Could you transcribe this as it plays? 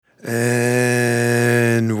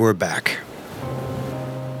we're back.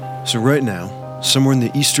 So right now, somewhere in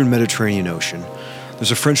the eastern Mediterranean Ocean,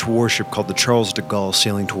 there's a French warship called the Charles de Gaulle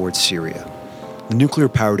sailing towards Syria. The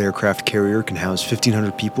nuclear-powered aircraft carrier can house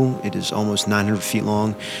 1,500 people. It is almost 900 feet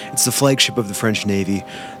long. It's the flagship of the French Navy.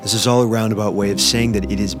 This is all a roundabout way of saying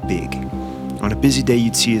that it is big. On a busy day,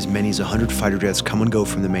 you'd see as many as 100 fighter jets come and go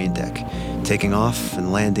from the main deck, taking off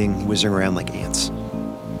and landing, whizzing around like ants.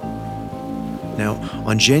 Now,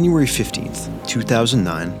 on January 15th,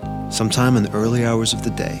 2009, sometime in the early hours of the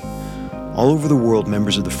day, all over the world,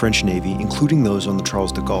 members of the French Navy, including those on the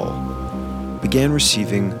Charles de Gaulle, began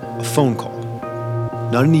receiving a phone call.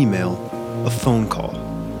 Not an email, a phone call.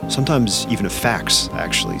 Sometimes even a fax,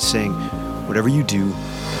 actually, saying, whatever you do,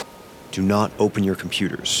 do not open your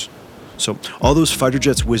computers. So all those fighter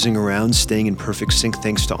jets whizzing around, staying in perfect sync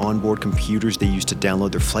thanks to onboard computers they used to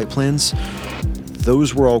download their flight plans,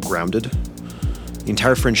 those were all grounded. The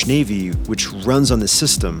entire French Navy, which runs on this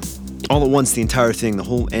system, all at once, the entire thing, the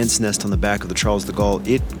whole ant's nest on the back of the Charles de Gaulle,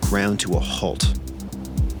 it ground to a halt.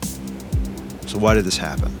 So why did this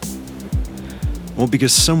happen? Well,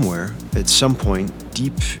 because somewhere, at some point,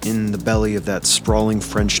 deep in the belly of that sprawling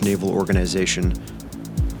French naval organization,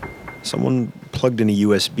 someone plugged in a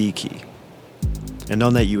USB key. And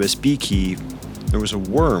on that USB key, there was a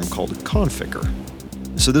worm called a configure.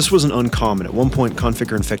 So this wasn't uncommon. At one point,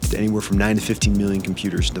 configure infected anywhere from 9 to 15 million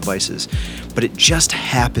computers and devices. But it just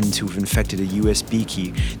happened to have infected a USB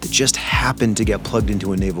key that just happened to get plugged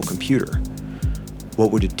into a naval computer.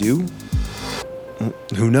 What would it do?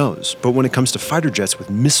 Who knows? But when it comes to fighter jets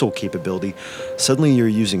with missile capability, suddenly you're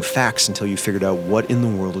using fax until you figured out what in the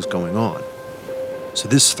world is going on. So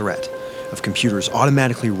this threat of computers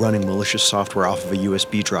automatically running malicious software off of a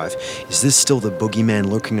USB drive, is this still the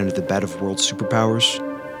boogeyman lurking under the bed of world superpowers?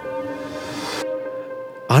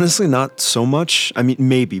 Honestly, not so much. I mean,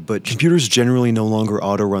 maybe, but computers generally no longer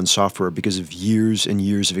auto-run software because of years and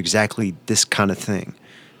years of exactly this kind of thing.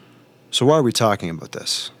 So why are we talking about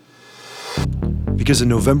this? Because in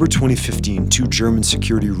November 2015, 2 German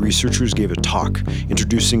security researchers gave a talk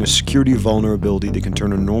introducing a security vulnerability that can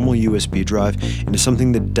turn a normal USB drive into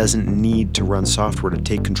something that doesn't need to run software to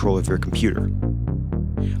take control of your computer.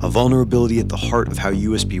 A vulnerability at the heart of how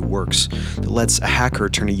USB works that lets a hacker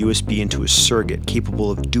turn a USB into a surrogate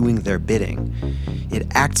capable of doing their bidding. It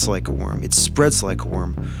acts like a worm, it spreads like a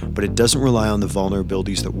worm, but it doesn't rely on the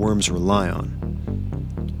vulnerabilities that worms rely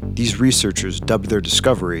on. These researchers dubbed their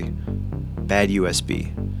discovery bad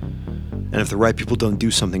USB. And if the right people don't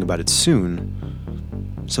do something about it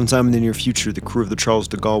soon, sometime in the near future, the crew of the Charles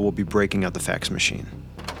de Gaulle will be breaking out the fax machine.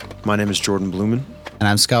 My name is Jordan Blumen. And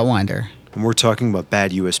I'm Scott Winder. And we're talking about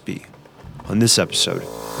bad USB on this episode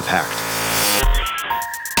of Hacked.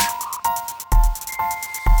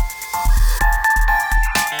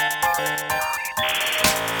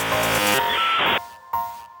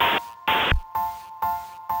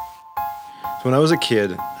 So when I was a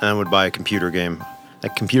kid and I would buy a computer game,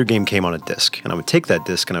 that computer game came on a disc. And I would take that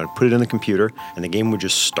disc and I would put it in the computer and the game would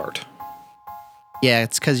just start. Yeah,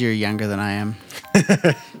 it's because you're younger than I am.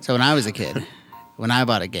 So when I was a kid, when I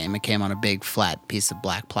bought a game, it came on a big flat piece of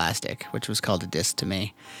black plastic, which was called a disc to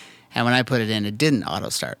me. And when I put it in, it didn't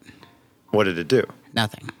auto-start. What did it do?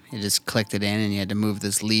 Nothing. You just clicked it in and you had to move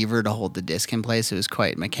this lever to hold the disc in place. It was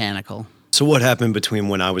quite mechanical. So what happened between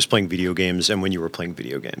when I was playing video games and when you were playing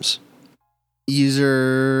video games?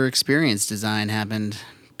 User experience design happened.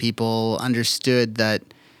 People understood that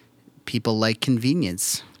people like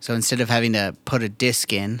convenience. So instead of having to put a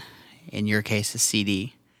disc in your case a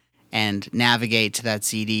CD, and navigate to that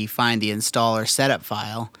CD, find the installer setup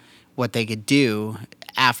file, what they could do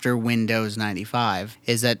after Windows 95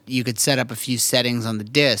 is that you could set up a few settings on the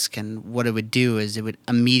disk, and what it would do is it would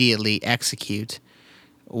immediately execute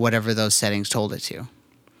whatever those settings told it to.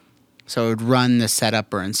 So it would run the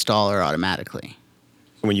setup or installer automatically.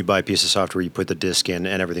 When you buy a piece of software, you put the disk in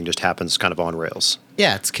and everything just happens kind of on rails.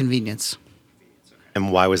 Yeah, it's convenience.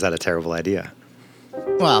 And why was that a terrible idea?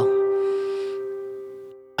 Well,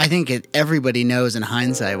 I think everybody knows in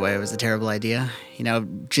hindsight why it was a terrible idea. You know,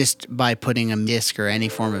 just by putting a disk or any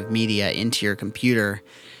form of media into your computer,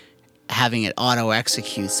 having it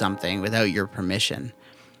auto-execute something without your permission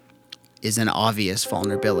is an obvious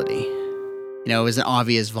vulnerability. You know, it was an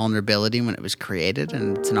obvious vulnerability when it was created,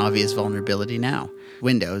 and it's an obvious vulnerability now.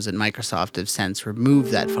 Windows and Microsoft have since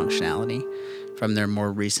removed that functionality from their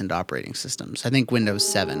more recent operating systems. I think Windows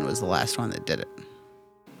 7 was the last one that did it.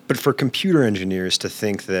 But for computer engineers to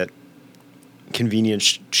think that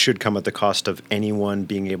convenience should come at the cost of anyone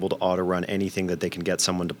being able to auto-run anything that they can get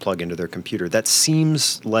someone to plug into their computer, that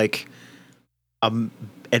seems like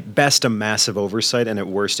at best a massive oversight and at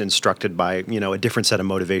worst instructed by, a different set of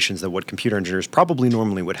motivations than what computer engineers probably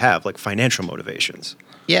normally would have, like financial motivations.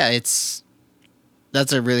 Yeah,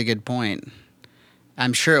 that's a really good point.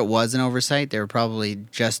 I'm sure it was an oversight. They were probably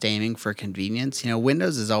just aiming for convenience.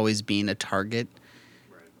 Windows has always been a target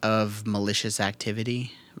of malicious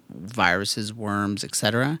activity, viruses, worms,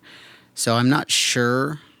 etc. So I'm not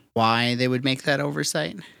sure why they would make that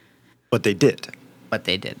oversight. But they did. But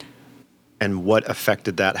they did. And what effect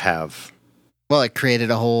did that have? Well, it created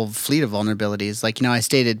a whole fleet of vulnerabilities. Like, I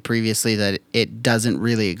stated previously that it doesn't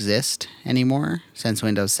really exist anymore since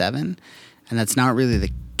Windows 7. And that's not really the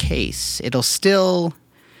case. It'll still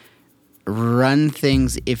run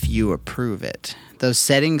things if you approve it. Those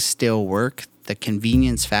settings still work. The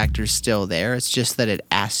convenience factor is still there. It's just that it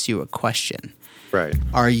asks you a question. Right.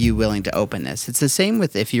 Are you willing to open this? It's the same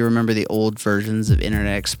with, if you remember the old versions of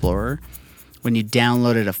Internet Explorer. When you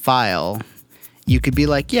downloaded a file, you could be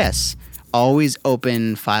like, yes, always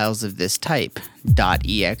open files of this type,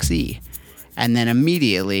 .exe. And then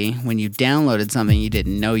immediately, when you downloaded something you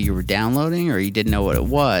didn't know you were downloading or you didn't know what it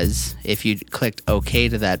was, if you clicked OK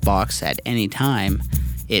to that box at any time,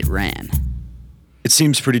 it ran. It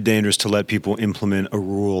seems pretty dangerous to let people implement a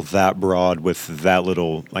rule that broad with that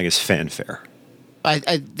little, fanfare. I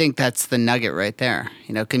think that's the nugget right there.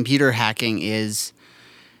 Computer hacking is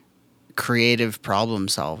creative problem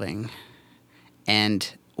solving.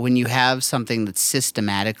 And when you have something that's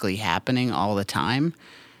systematically happening all the time,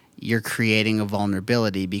 you're creating a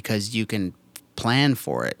vulnerability because you can plan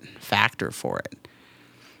for it, factor for it.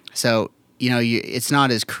 So, it's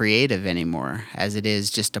not as creative anymore as it is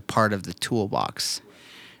just a part of the toolbox.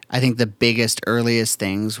 I think the biggest, earliest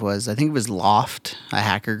things was, I think it was Loft, a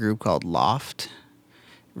hacker group called Loft,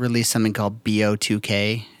 released something called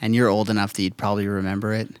BO2K, and you're old enough that you'd probably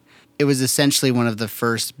remember it. It was essentially one of the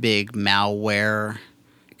first big malware,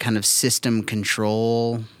 kind of system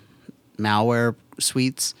control malware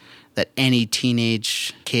suites that any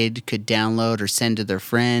teenage kid could download or send to their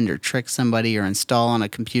friend or trick somebody or install on a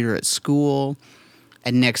computer at school.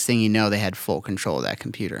 And next thing you know, they had full control of that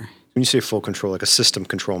computer. When you say full control, like a system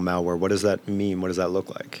control malware, what does that mean? What does that look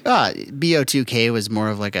like? BO2K was more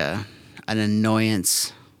of like an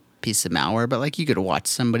annoyance piece of malware, but like you could watch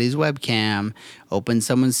somebody's webcam, open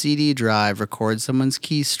someone's CD drive, record someone's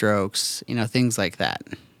keystrokes, things like that.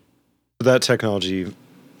 That technology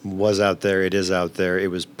was out there. It is out there. It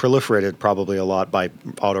was proliferated probably a lot by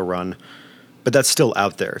auto-run, but that's still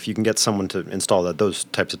out there. If you can get someone to install that, those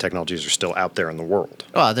types of technologies are still out there in the world.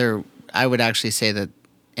 Oh, I would actually say that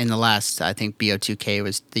in the last, I think BO2K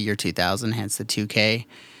was the year 2000, hence the 2K.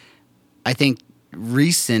 I think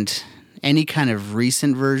any kind of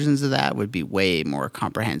recent versions of that would be way more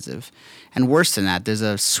comprehensive. And worse than that, there's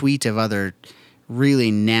a suite of other really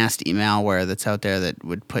nasty malware that's out there that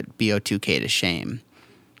would put BO2K to shame.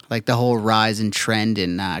 Like the whole rise and trend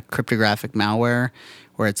in cryptographic malware,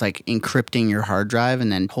 where it's like encrypting your hard drive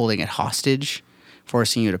and then holding it hostage,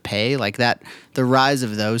 forcing you to pay. Like that, the rise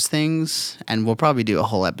of those things, and we'll probably do a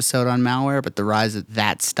whole episode on malware, but the rise of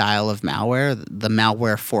that style of malware, the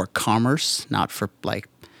malware for commerce, not for like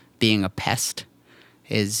being a pest,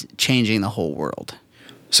 is changing the whole world.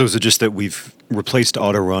 So is it just that we've replaced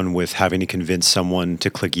auto-run with having to convince someone to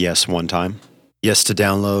click yes one time? Yes to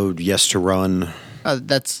download, yes to run?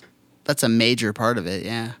 That's a major part of it,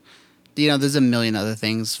 yeah. There's a million other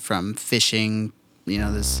things from phishing.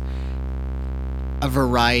 There's a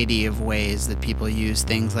variety of ways that people use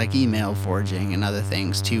things like email forging and other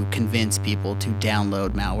things to convince people to download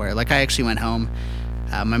malware. Like I actually went home.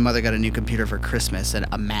 My mother got a new computer for Christmas,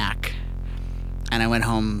 a Mac. And I went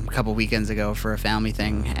home a couple weekends ago for a family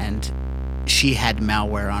thing, and she had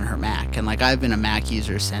malware on her Mac. And like I've been a Mac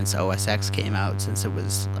user since OS X came out, since it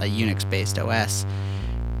was a Unix-based OS.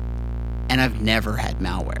 And I've never had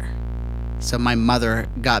malware. So my mother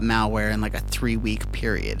got malware in like a 3-week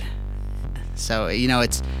period. So,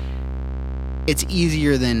 it's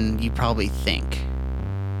easier than you probably think,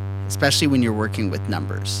 especially when you're working with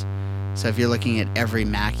numbers. So if you're looking at every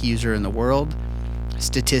Mac user in the world,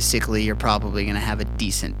 statistically, you're probably going to have a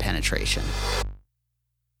decent penetration.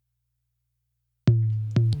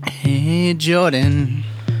 Hey, Jordan.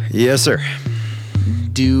 Yes, sir.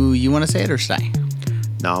 Do you want to say it or should I?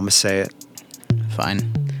 No, I'm going to say it.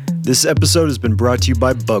 Fine. This episode has been brought to you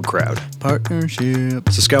by Bug Crowd. Partnership.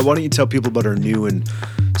 So, Scott, why don't you tell people about our new and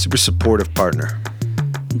super supportive partner?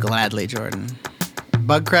 Gladly, Jordan.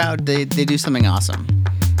 Bug Crowd, they do something awesome.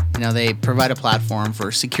 They provide a platform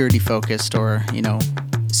for security-focused or,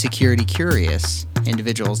 security-curious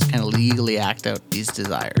individuals to kind of legally act out these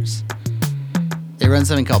desires. They run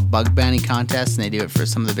something called bug bounty contests, and they do it for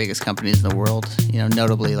some of the biggest companies in the world,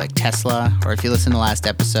 notably like Tesla, or if you listen to the last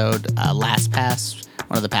episode, LastPass,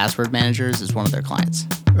 one of the password managers, is one of their clients.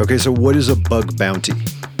 Okay, so what is a bug bounty?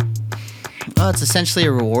 Well, it's essentially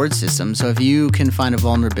a reward system. So if you can find a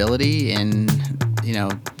vulnerability in,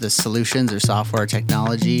 the solutions or software or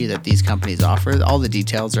technology that these companies offer, all the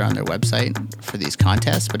details are on their website for these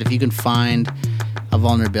contests. But if you can find a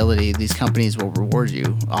vulnerability, these companies will reward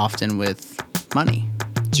you, often with money.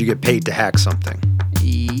 So you get paid to hack something?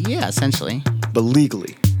 Yeah, essentially. But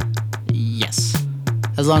legally? Yes.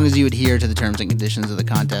 As long as you adhere to the terms and conditions of the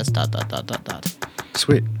contest, ...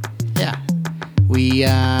 Sweet. Yeah.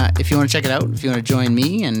 If you want to check it out, if you want to join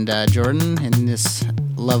me and Jordan in this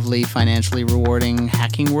lovely, financially rewarding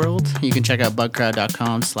hacking world, you can check out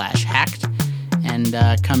bugcrowd.com/hacked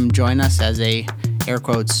and come join us as a, air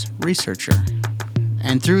quotes, researcher.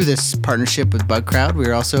 And through this partnership with BugCrowd,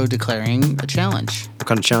 we're also declaring a challenge. What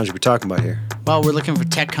kind of challenge are we talking about here? Well, we're looking for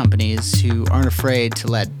tech companies who aren't afraid to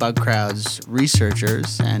let BugCrowd's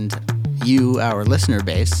researchers and you, our listener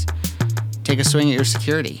base, take a swing at your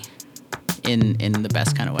security in the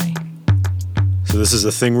best kind of way. So this is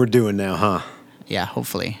a thing we're doing now, huh? Yeah,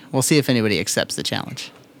 hopefully. We'll see if anybody accepts the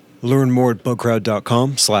challenge. Learn more at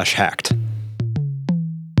bugcrowd.com/hacked.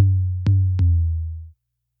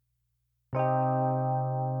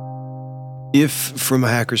 If, from a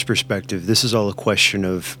hacker's perspective, this is all a question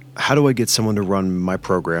of how do I get someone to run my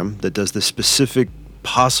program that does this specific,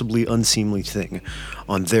 possibly unseemly thing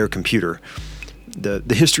on their computer, the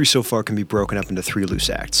history so far can be broken up into three loose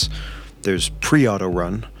acts. There's pre-auto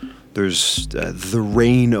run, there's the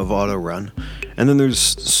reign of auto run, and then there's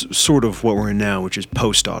sort of what we're in now, which is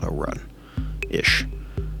post-auto run-ish. So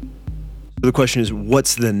the question is,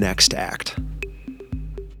 what's the next act?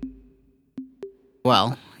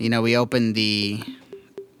 Well, we opened the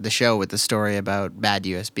show with the story about bad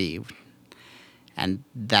USB, and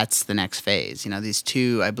that's the next phase. These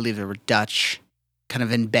two, I believe they were Dutch, kind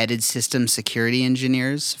of embedded system security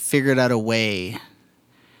engineers, figured out a way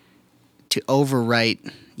to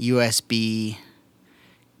overwrite USB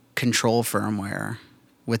control firmware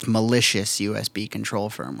with malicious USB control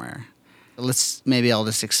firmware. Maybe I'll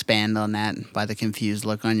just expand on that by the confused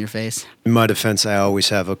look on your face. In my defense, I always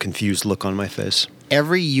have a confused look on my face.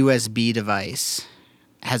 Every USB device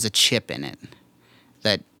has a chip in it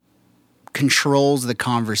that controls the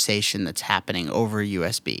conversation that's happening over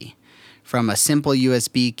USB. From a simple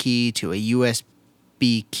USB key to a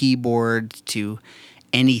USB keyboard to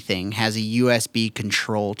anything has a USB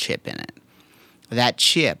control chip in it. That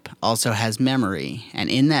chip also has memory, and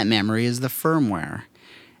in that memory is the firmware.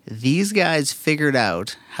 These guys figured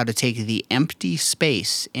out how to take the empty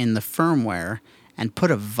space in the firmware and put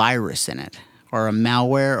a virus in it, or a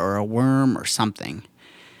malware, or a worm, or something.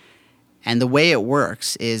 And the way it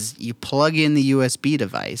works is you plug in the USB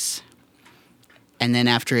device, and then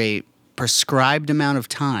after a prescribed amount of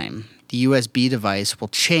time, the USB device will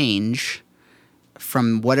change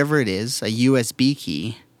from whatever it is, a USB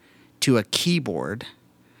key, to a keyboard,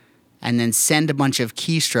 and then send a bunch of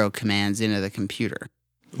keystroke commands into the computer.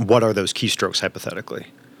 What are those keystrokes, hypothetically?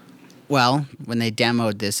 Well, when they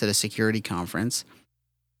demoed this at a security conference,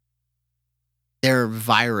 their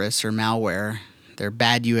virus or malware, their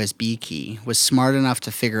bad USB key, was smart enough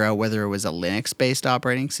to figure out whether it was a Linux-based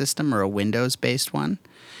operating system or a Windows-based one.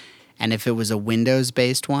 And if it was a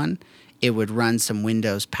Windows-based one, it would run some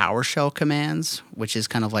Windows PowerShell commands, which is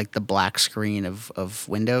kind of like the black screen of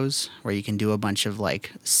Windows, where you can do a bunch of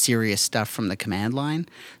serious stuff from the command line.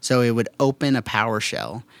 So it would open a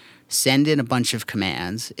PowerShell, send in a bunch of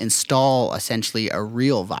commands, install essentially a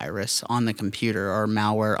real virus on the computer or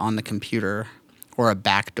malware on the computer, or a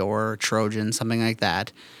backdoor or Trojan, something like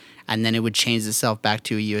that, and then it would change itself back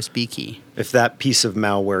to a USB key. If that piece of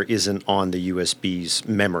malware isn't on the USB's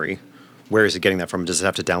memory, where is it getting that from? Does it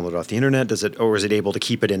have to download it off the internet? Or is it able to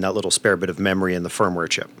keep it in that little spare bit of memory in the firmware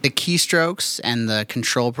chip? The keystrokes and the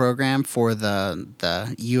control program for the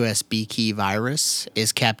USB key virus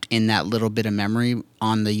is kept in that little bit of memory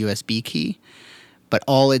on the USB key. But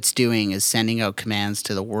all it's doing is sending out commands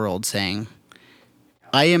to the world saying,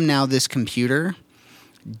 I am now this computer.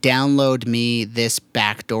 Download me this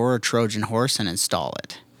backdoor or Trojan horse and install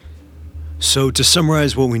it. So to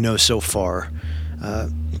summarize what we know so far,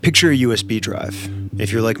 picture a USB drive.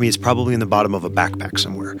 If you're like me, it's probably in the bottom of a backpack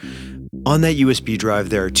somewhere. On that USB drive,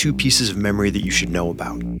 there are two pieces of memory that you should know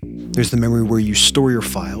about. There's the memory where you store your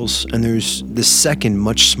files, and there's the second,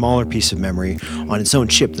 much smaller piece of memory on its own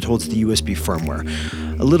chip that holds the USB firmware.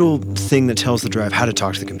 A little thing that tells the drive how to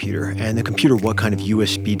talk to the computer, and the computer what kind of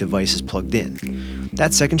USB device is plugged in.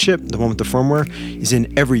 That second chip, the one with the firmware, is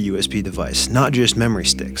in every USB device, not just memory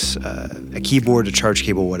sticks, a keyboard, a charge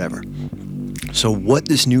cable, whatever. So what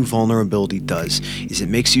this new vulnerability does is it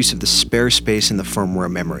makes use of the spare space in the firmware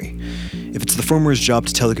memory. If it's the firmware's job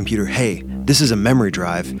to tell the computer, hey, this is a memory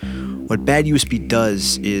drive, what bad USB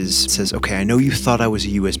does is it says, okay, I know you thought I was a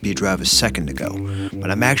USB drive a second ago,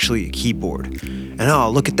 but I'm actually a keyboard. And oh,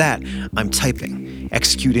 look at that, I'm typing,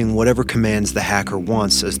 executing whatever commands the hacker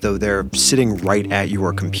wants as though they're sitting right at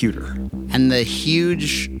your computer. And the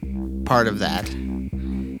huge part of that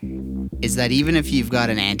is that even if you've got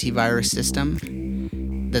an antivirus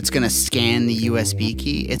system that's going to scan the USB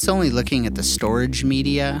key, it's only looking at the storage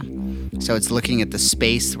media. So it's looking at the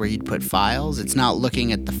space where you'd put files. It's not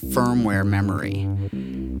looking at the firmware memory.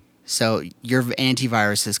 So your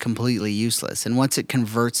antivirus is completely useless. And once it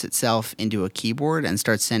converts itself into a keyboard and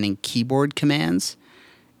starts sending keyboard commands,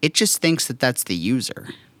 it just thinks that that's the user.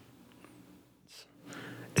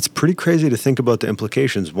 It's pretty crazy to think about the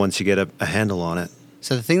implications once you get a handle on it.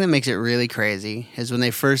 So the thing that makes it really crazy is when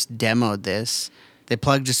they first demoed this, they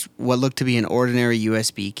plugged just what looked to be an ordinary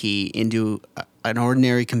USB key into an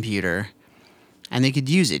ordinary computer, and they could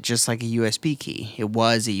use it just like a USB key. It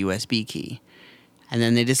was a USB key. And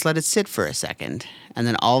then they just let it sit for a second, and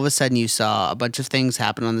then all of a sudden you saw a bunch of things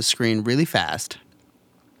happen on the screen really fast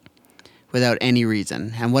without any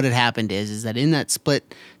reason. And what had happened is that in that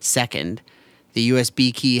split second, the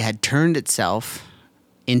USB key had turned itself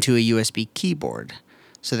into a USB keyboard.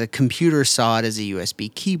 So the computer saw it as a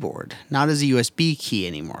USB keyboard, not as a USB key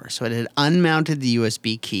anymore. So it had unmounted the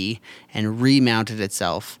USB key and remounted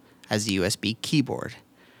itself as a USB keyboard.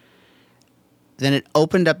 Then it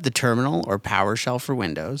opened up the terminal or PowerShell for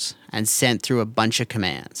Windows and sent through a bunch of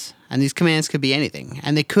commands. And these commands could be anything.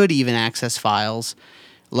 And they could even access files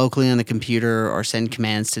locally on the computer or send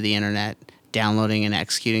commands to the internet, downloading and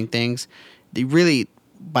executing things. They really,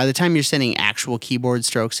 by the time you're sending actual keyboard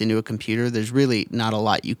strokes into a computer, there's really not a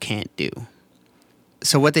lot you can't do.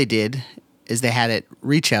 So what they did is they had it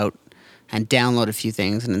reach out and download a few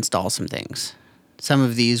things and install some things. Some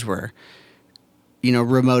of these were,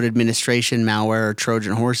 remote administration malware or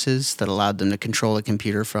Trojan horses that allowed them to control a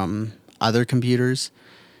computer from other computers.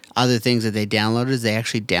 Other things that they downloaded is they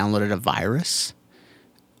actually downloaded a virus,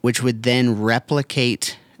 which would then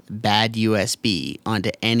replicate bad USB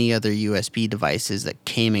onto any other USB devices that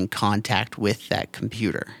came in contact with that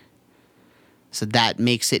computer. So that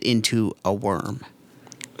makes it into a worm.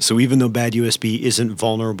 So even though bad USB isn't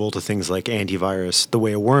vulnerable to things like antivirus the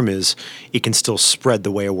way a worm is, it can still spread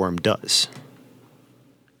the way a worm does.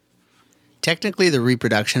 Technically, the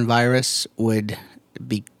reproduction virus would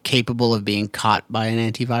be capable of being caught by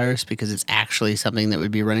an antivirus because it's actually something that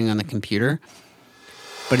would be running on the computer.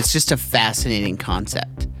 But it's just a fascinating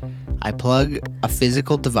concept. I plug a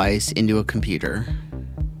physical device into a computer.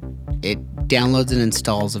 It downloads and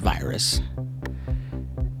installs a virus.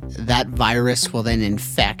 That virus will then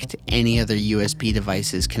infect any other USB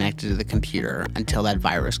devices connected to the computer until that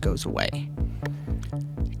virus goes away.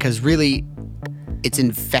 Because really, it's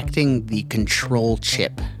infecting the control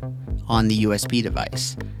chip on the USB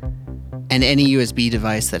device. And any USB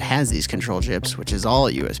device that has these control chips, which is all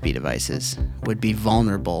USB devices, would be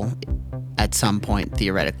vulnerable at some point,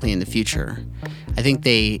 theoretically, in the future. I think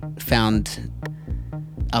they found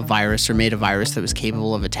a virus or made a virus that was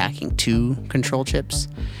capable of attacking 2 control chips.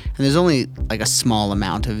 And there's only like a small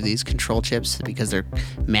amount of these control chips because they're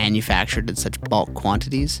manufactured in such bulk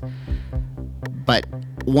quantities. But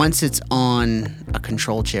once it's on a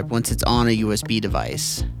control chip, once it's on a USB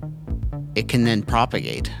device, it can then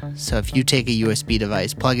propagate. So if you take a USB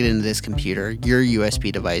device, plug it into this computer, your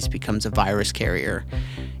USB device becomes a virus carrier.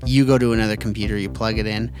 You go to another computer, you plug it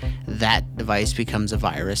in, that device becomes a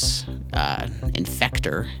virus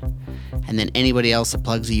infector. And then anybody else that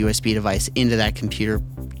plugs a USB device into that computer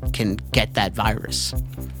can get that virus.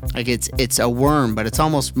 Like it's a worm, but it's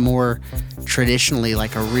almost more traditionally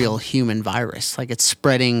like a real human virus. Like it's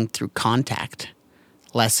spreading through contact,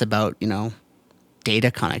 less about,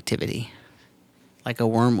 data connectivity, like a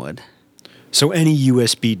worm would. So any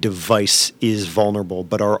USB device is vulnerable,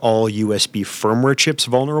 but are all USB firmware chips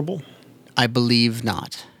vulnerable? I believe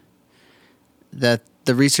not. The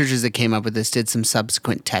researchers that came up with this did some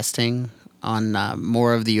subsequent testing on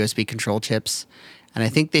more of the USB control chips, and I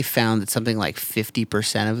think they found that something like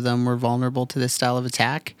 50% of them were vulnerable to this style of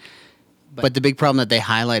attack. But the big problem that they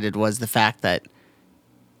highlighted was the fact that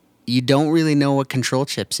you don't really know what control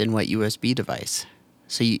chip's in what USB device.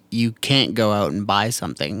 So you can't go out and buy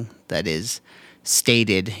something that is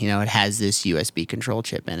stated, it has this USB control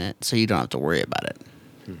chip in it, so you don't have to worry about it.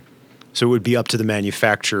 So it would be up to the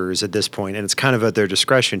manufacturers at this point, and it's kind of at their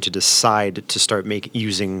discretion to decide to start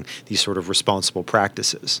using these sort of responsible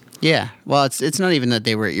practices. Yeah. Well, it's not even that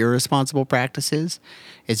they were irresponsible practices.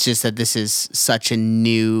 It's just that this is such a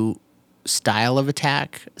new style of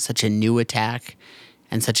attack, such a new attack,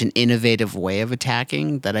 and such an innovative way of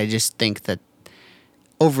attacking that I just think that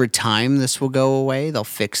over time this will go away. They'll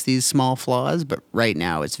fix these small flaws, but right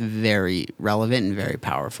now it's very relevant and very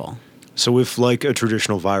powerful. So if, like a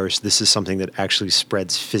traditional virus, this is something that actually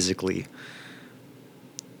spreads physically,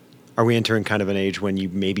 are we entering kind of an age when you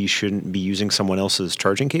maybe shouldn't be using someone else's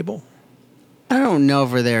charging cable? I don't know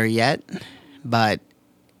if we're there yet, but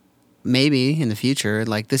maybe in the future.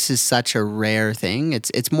 Like, this is such a rare thing.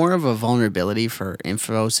 It's more of a vulnerability for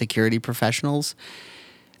info security professionals.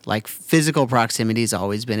 Like, physical proximity has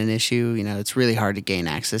always been an issue. It's really hard to gain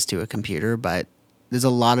access to a computer, but there's a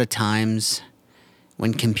lot of times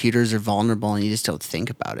when computers are vulnerable and you just don't think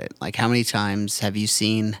about it. Like, how many times have you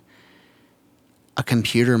seen a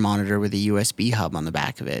computer monitor with a USB hub on the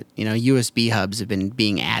back of it? USB hubs have been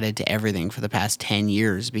being added to everything for the past 10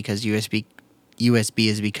 years because USB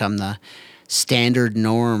has become the standard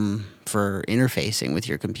norm for interfacing with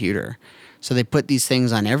your computer. So they put these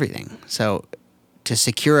things on everything. So to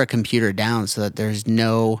secure a computer down so that there's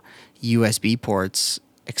no USB ports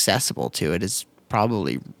accessible to it is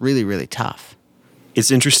probably really, really tough. It's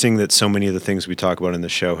interesting that so many of the things we talk about in the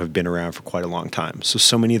show have been around for quite a long time.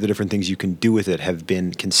 So many of the different things you can do with it have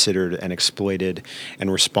been considered and exploited and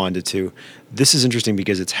responded to. This is interesting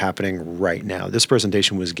because it's happening right now. This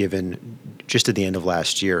presentation was given just at the end of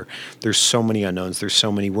last year. There's so many unknowns.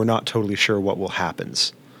 We're not totally sure what will happen.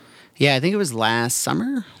 Yeah, I think it was last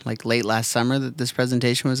summer, like late last summer, that this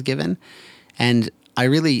presentation was given. And I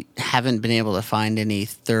really haven't been able to find any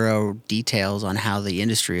thorough details on how the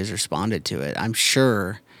industry has responded to it. I'm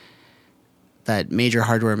sure that major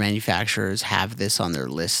hardware manufacturers have this on their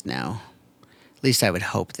list now. At least I would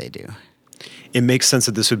hope they do. It makes sense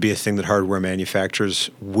that this would be a thing that hardware manufacturers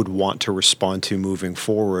would want to respond to moving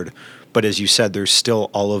forward. But as you said, there's still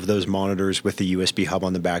all of those monitors with the USB hub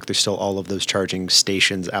on the back. There's still all of those charging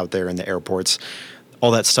stations out there in the airports.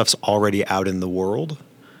 All that stuff's already out in the world.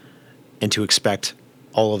 And to expect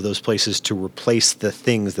all of those places to replace the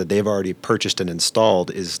things that they've already purchased and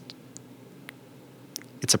installed it's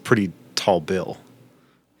a pretty tall bill.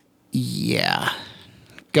 Yeah.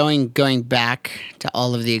 Going back to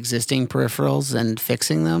all of the existing peripherals and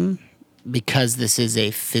fixing them because this is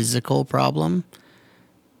a physical problem,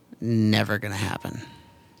 never going to happen.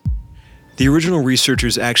 The original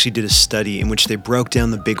researchers actually did a study in which they broke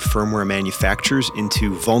down the big firmware manufacturers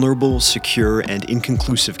into vulnerable, secure, and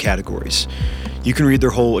inconclusive categories. You can read their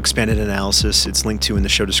whole expanded analysis. It's linked to in the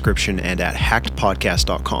show description and at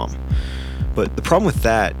hackedpodcast.com. But the problem with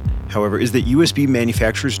that, however, is that USB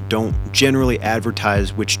manufacturers don't generally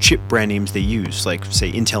advertise which chip brand names they use, like,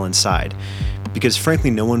 say, Intel Inside, because frankly,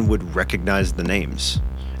 no one would recognize the names.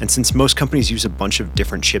 And since most companies use a bunch of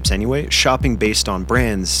different chips anyway, shopping based on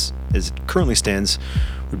brands, as it currently stands,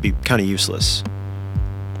 would be kind of useless.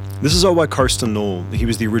 This is all why Carsten Knoll, he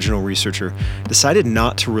was the original researcher, decided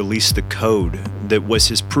not to release the code that was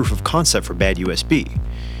his proof of concept for bad USB.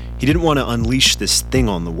 He didn't want to unleash this thing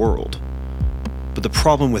on the world. But the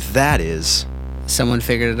problem with that is... someone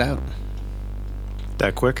figured it out.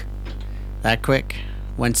 That quick? That quick.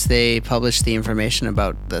 Once they published the information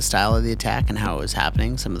about the style of the attack and how it was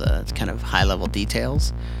happening, some of the kind of high-level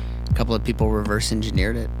details, a couple of people reverse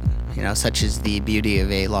engineered it, such is the beauty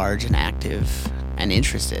of a large and active and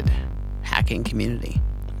interested hacking community.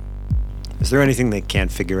 Is there anything they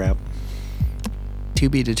can't figure out? To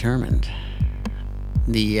be determined.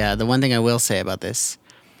 The one thing I will say about this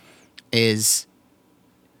is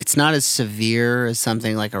it's not as severe as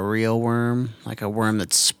something like a real worm, like a worm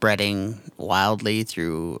that's spreading wildly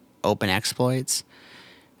through open exploits.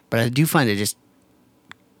 But I do find it just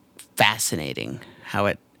fascinating how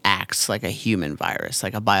it acts like a human virus,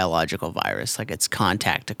 like a biological virus, like it's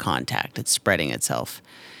contact to contact, it's spreading itself.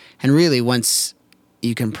 And really, once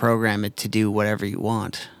you can program it to do whatever you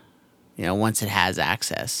want, once it has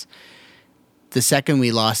access. The second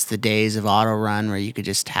we lost the days of auto run where you could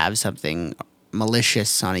just have something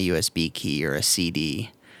malicious on a USB key or a CD,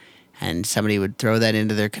 and somebody would throw that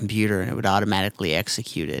into their computer and it would automatically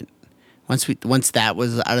execute it. Once that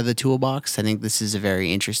was out of the toolbox, I think this is a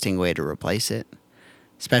very interesting way to replace it,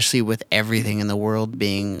 especially with everything in the world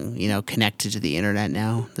being, connected to the internet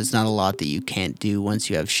now. There's not a lot that you can't do once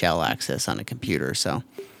you have shell access on a computer. So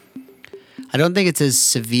I don't think it's as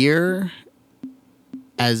severe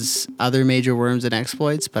as other major worms and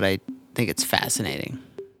exploits, but I think it's fascinating.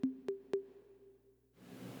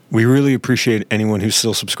 We really appreciate anyone who's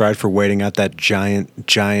still subscribed for waiting out that giant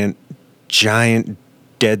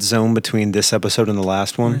dead zone between this episode and the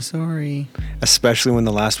last one. We're sorry. Especially when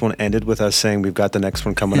the last one ended with us saying we've got the next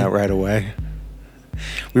one coming out right away.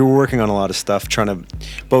 We were working on a lot of stuff,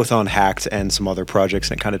 both on Hacked and some other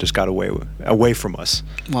projects, and it kind of just got away from us.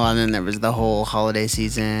 Well, and then there was the whole holiday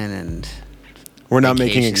season, and we're not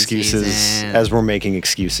making excuses as we're making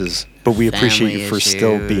excuses, but we appreciate you for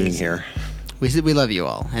still being here. We love you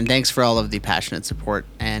all, and thanks for all of the passionate support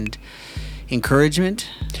and encouragement.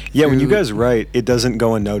 Yeah, when you guys write, it doesn't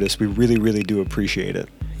go unnoticed. We really, really do appreciate it.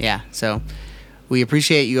 Yeah, so we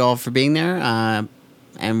appreciate you all for being there,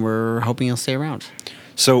 and we're hoping you'll stay around.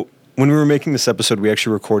 So when we were making this episode, we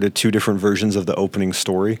actually recorded 2 different versions of the opening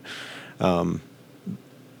story.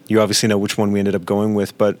 You obviously know which one we ended up going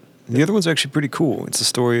with, but the other one's actually pretty cool. It's a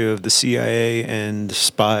story of the CIA and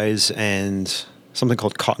spies and something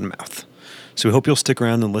called Cottonmouth. So we hope you'll stick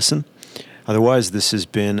around and listen. Otherwise, this has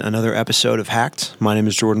been another episode of Hacked. My name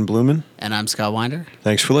is Jordan Blumen. And I'm Scott Winder.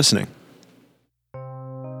 Thanks for listening.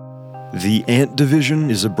 The ANT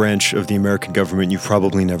Division is a branch of the American government you've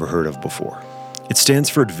probably never heard of before. It stands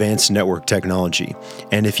for Advanced Network Technology,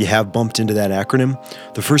 and if you have bumped into that acronym,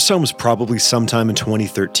 the first time was probably sometime in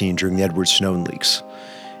 2013 during the Edward Snowden leaks.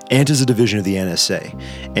 ANT is a division of the NSA,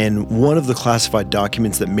 and one of the classified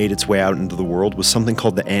documents that made its way out into the world was something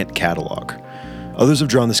called the ANT catalog. Others have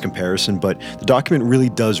drawn this comparison, but the document really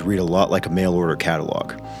does read a lot like a mail-order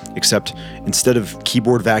catalog, except instead of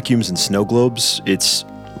keyboard vacuums and snow globes, it's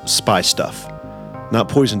spy stuff. Not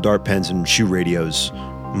poison dart pens and shoe radios,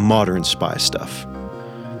 modern spy stuff.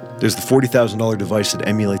 There's the $40,000 device that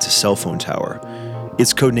emulates a cell phone tower.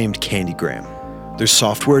 It's codenamed Candygram. There's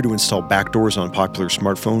software to install backdoors on popular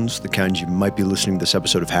smartphones, the kind you might be listening to this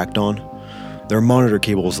episode of Hacked on. There are monitor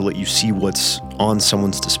cables that let you see what's on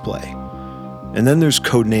someone's display. And then there's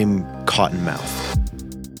codename Cottonmouth.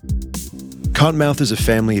 Cottonmouth is a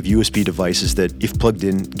family of USB devices that, if plugged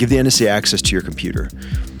in, give the NSA access to your computer.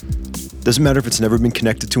 Doesn't matter if it's never been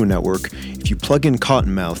connected to a network, if you plug in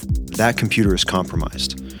Cottonmouth, that computer is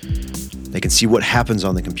compromised. They can see what happens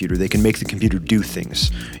on the computer, they can make the computer do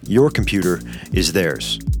things. Your computer is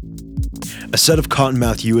theirs. A set of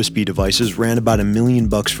Cottonmouth USB devices ran about $1 million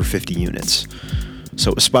for 50 units.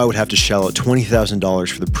 So a spy would have to shell out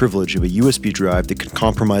 $20,000 for the privilege of a USB drive that could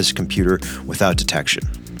compromise a computer without detection.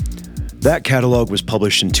 That catalog was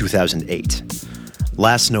published in 2008.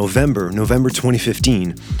 Last November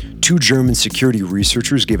 2015, 2 German security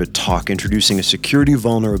researchers gave a talk introducing a security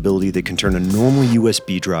vulnerability that can turn a normal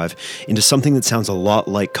USB drive into something that sounds a lot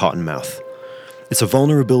like Cottonmouth. It's a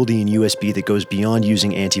vulnerability in USB that goes beyond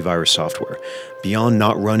using antivirus software, beyond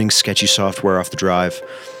not running sketchy software off the drive.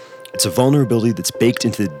 It's a vulnerability that's baked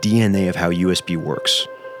into the DNA of how USB works.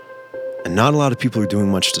 And not a lot of people are doing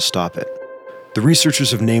much to stop it. The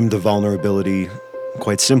researchers have named the vulnerability,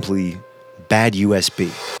 quite simply, Bad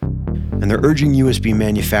USB. And they're urging USB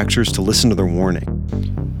manufacturers to listen to their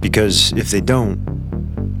warning. Because if they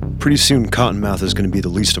don't, pretty soon Cottonmouth is going to be the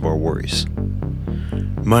least of our worries.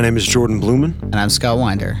 My name is Jordan Blumen. And I'm Scott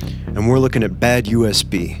Winder. And we're looking at Bad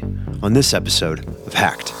USB on this episode of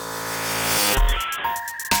Hacked.